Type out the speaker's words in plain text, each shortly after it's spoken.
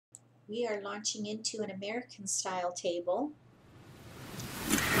We are launching into an American style table.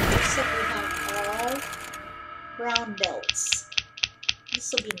 Looks like we have all brown belts.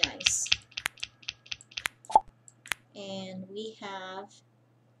 This will be nice. And we have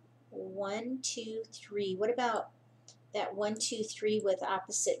 1, 2, 3. What about that 1, 2, 3 with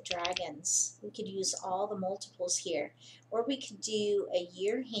opposite dragons? We could use all the multiples here. Or we could do a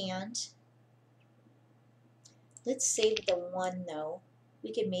year hand. Let's save the 1 though.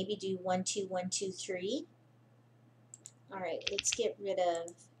 We could maybe do 1, 2, 1, 2, 3. All right, let's get rid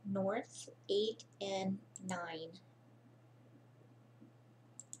of north, 8 and 9.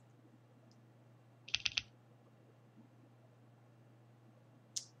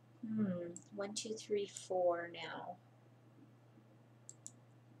 1, 2, 3, 4 now.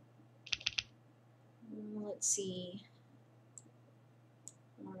 Let's see.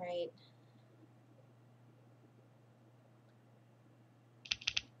 All right.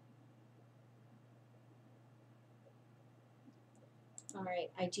 All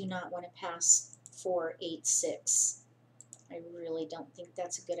right, I do not want to pass 4, 8, 6. I really don't think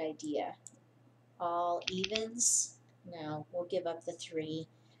that's a good idea. All evens? No, we'll give up the 3.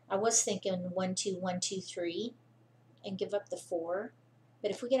 I was thinking 1, 2, 1, 2, 3 and give up the 4.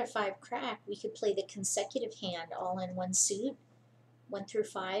 But if we get a 5 crack, we could play the consecutive hand all in one suit. 1 through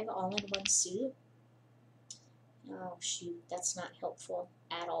 5 all in one suit. Oh shoot, that's not helpful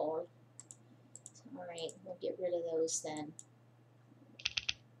at all. All right, we'll get rid of those then.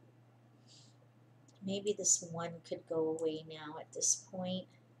 Maybe this 1 could go away now at this point.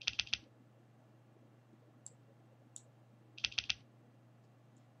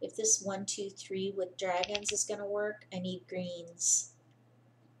 If this 1, 2, 3 with dragons is going to work, I need greens.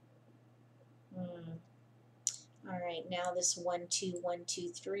 All right, now this 1, 2, 1, 2,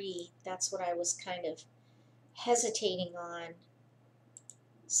 3, that's what I was kind of hesitating on.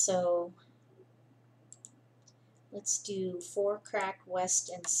 So let's do 4 crack west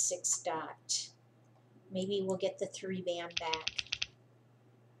and 6 dot. Maybe we'll get the 3 band back.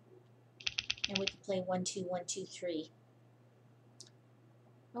 And we can play 1, 2, 1, 2, 3.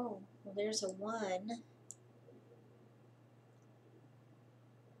 Oh, well there's a 1.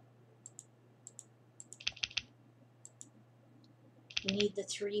 We need the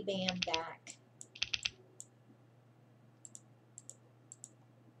 3 band back.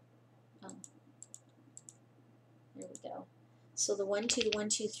 Oh, there we go. So the 1, 2, 1,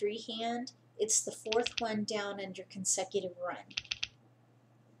 2, 3 hand, it's the 4th one down under consecutive run.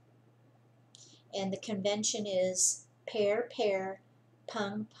 And the convention is pair, pair,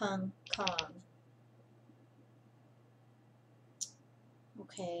 pung, pung, kong.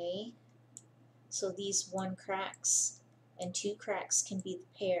 Okay, so these 1 cracks and 2 cracks can be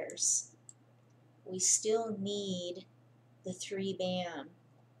the pairs. We still need the 3 band.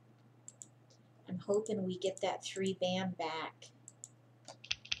 I'm hoping we get that 3 band back.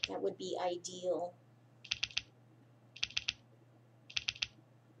 That would be ideal.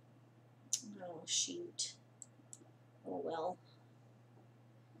 Oh shoot. Oh well.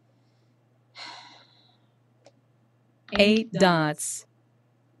 8 dots.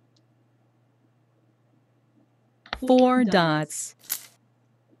 4 dots.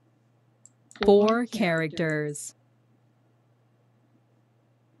 4 characters.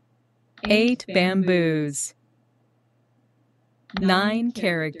 8 bamboos. 9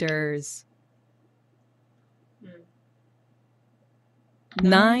 characters.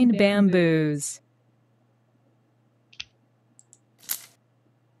 9 bamboos.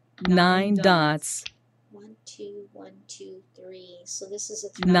 9 dots. 1, 2, 1, 2, 3. So this is a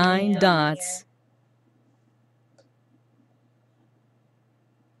 3 9 band dots.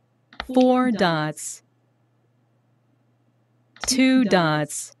 Here. 4 dots. 2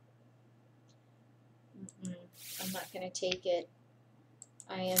 dots. I'm not going to take it.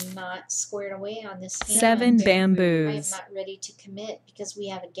 I am not squared away on this hand. 7 I am bamboos. not ready to commit because we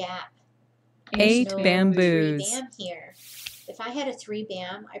have a gap. 8 There's no bamboos. 3 bam here. If I had a 3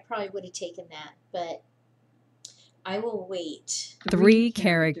 bam, I probably would have taken that, but I will wait. 3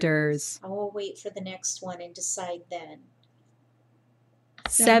 characters. I will wait for the next one and decide then.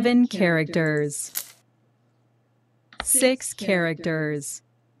 7 characters. 6 characters.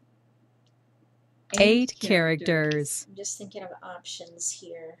 8 characters. I'm just thinking of options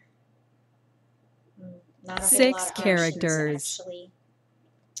here. Not a whole 6 lot of characters. options, actually.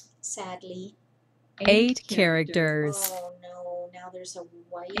 Sadly. 8 characters. Oh no, now there's a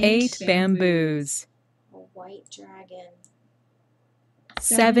white. 8 bamboos. A white dragon.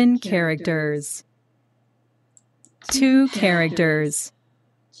 7 characters. 2 characters.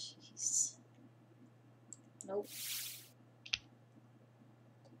 Jeez. Nope.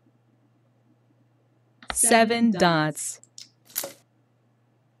 7 dots.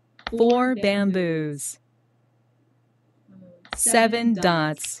 4 bamboos. 7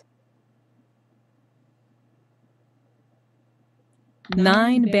 dots.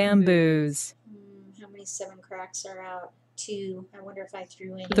 9 bamboos. How many 7 cracks are out? 2. I wonder if I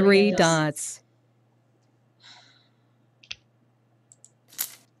threw in 3 dots.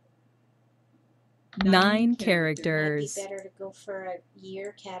 9 characters. Might be better to go for a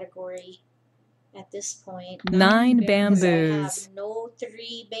year category at this point. 9 Because I bamboos. have no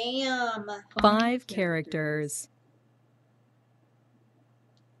 3 bam. 5 characters.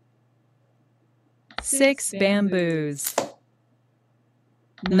 6 bamboos.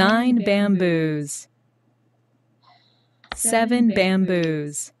 9 bamboos. 7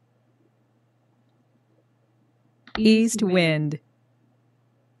 bamboos. East wind.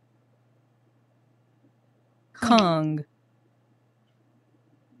 Kong.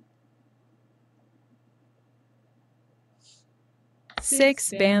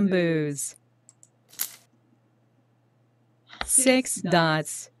 6 bamboos. 6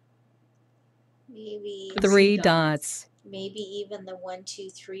 dots. Maybe 3 dots. maybe even the 1, 2,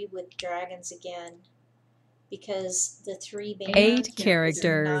 3 with dragons again, because the 3 bam 8 is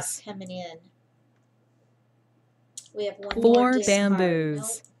characters. not coming in. We have 1 4 more discard. bamboos.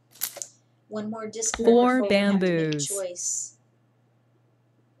 Nope. 1 more discard 4 before we have to make a bamboos. choice.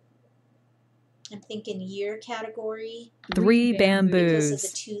 I'm thinking year category 3 because of the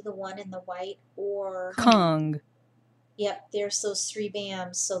bamboos. 2, the 1, and the white, or Kong. yep, there's those 3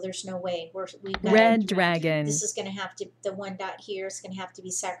 bams, so there's no way. We've got Red dragon. This is going to have to, the 1 dot here is going to have to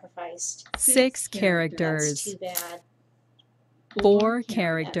be sacrificed. 6 That's characters. too bad. 4 That's why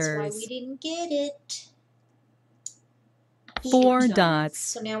characters. we didn't get it. 4 dots.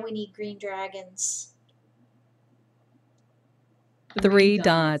 So now we need green dragons. 3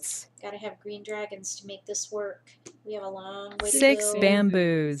 dots. Gotta have green dragons to make this work. We have a long way to go. 6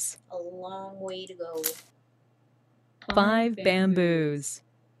 bamboos. A long way to go. 5 bamboos.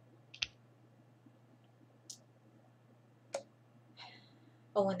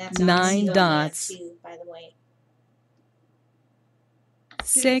 Oh, and that's 9 on dots. that too, by the way.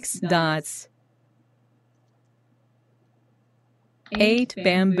 6 dots. 8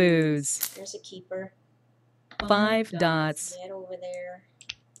 bamboos. There's a keeper. 5 dots. Get over there.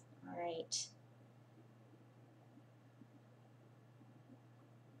 All right.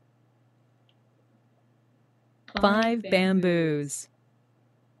 Five bamboos.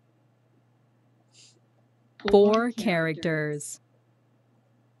 4 characters.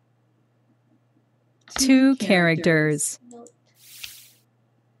 2 characters. Nope.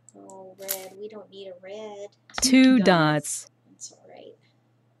 Oh, red. We don't need a red. 2 dots. That's all right.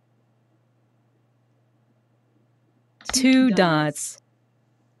 2 dots.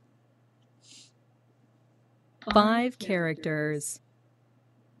 5 characters.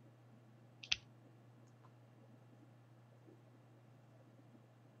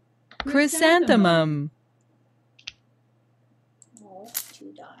 Chrysanthemum. Oh,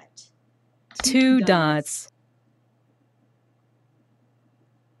 2 dot. 2 dots.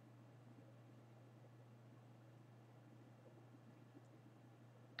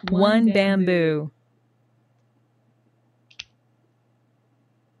 1 bamboo.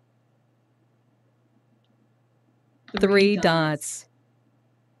 3 dots.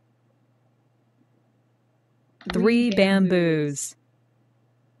 3 bamboos.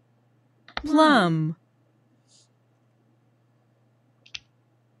 Plum.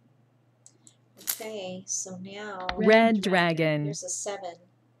 Okay, so now Red dragon. there's a 7.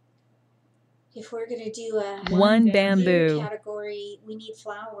 If we're going to do a 1 year bamboo. category, we need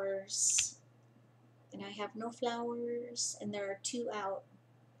flowers. And I have no flowers, and there are 2 out.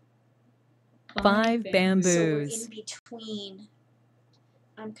 5 So we're bamboos. in between.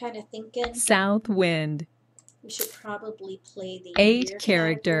 I'm kind of thinking South wind. we should probably play the 8 year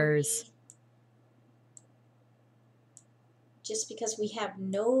characters. category. Just because we have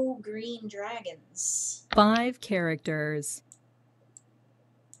no green dragons. 5 characters.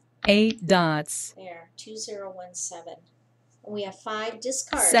 8 dots. There, 2017. We have 5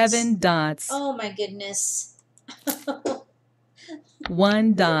 discards. 7 dots. Oh my goodness.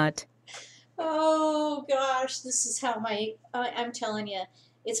 1 dot. Oh gosh, this is how I'm telling you,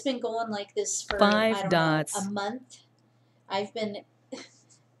 it's been going like this for 5 I don't dots. know, a month. I've been,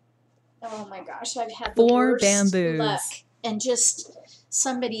 oh my gosh, I've had the 4 worst bamboos. luck, and just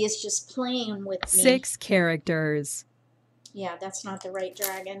somebody is just playing with me. 6 characters. Yeah, that's not the right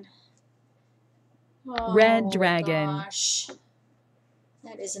dragon. Oh, Red dragon. Gosh,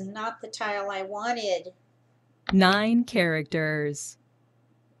 that is not the tile I wanted. 9 characters.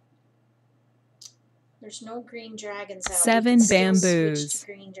 There's no green dragons out. 7 We can still switch bamboos. to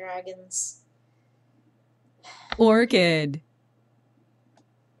green dragons. Orchid.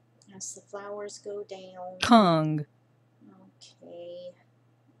 As the flowers go down. Kong. Okay.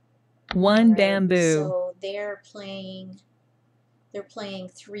 1 Right, bamboo. so they're playing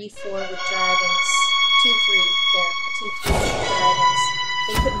 3-4 with dragons. 2-3 there. 2-3 with dragons.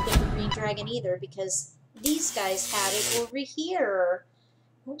 They couldn't get the green dragon either because these guys had it over here.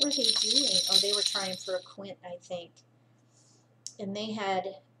 What were they doing? Oh, they were trying for a quint, I think. And they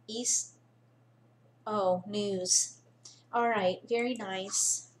had east. Oh, news. All right, very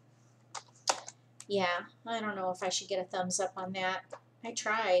nice. Yeah, I don't know if I should get a thumbs up on that. I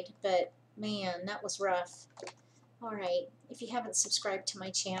tried, but man, that was rough. All right, if you haven't subscribed to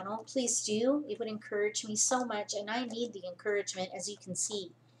my channel, please do. It would encourage me so much, and I need the encouragement, as you can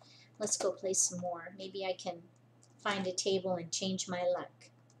see. Let's go play some more. Maybe I can find a table and change my luck.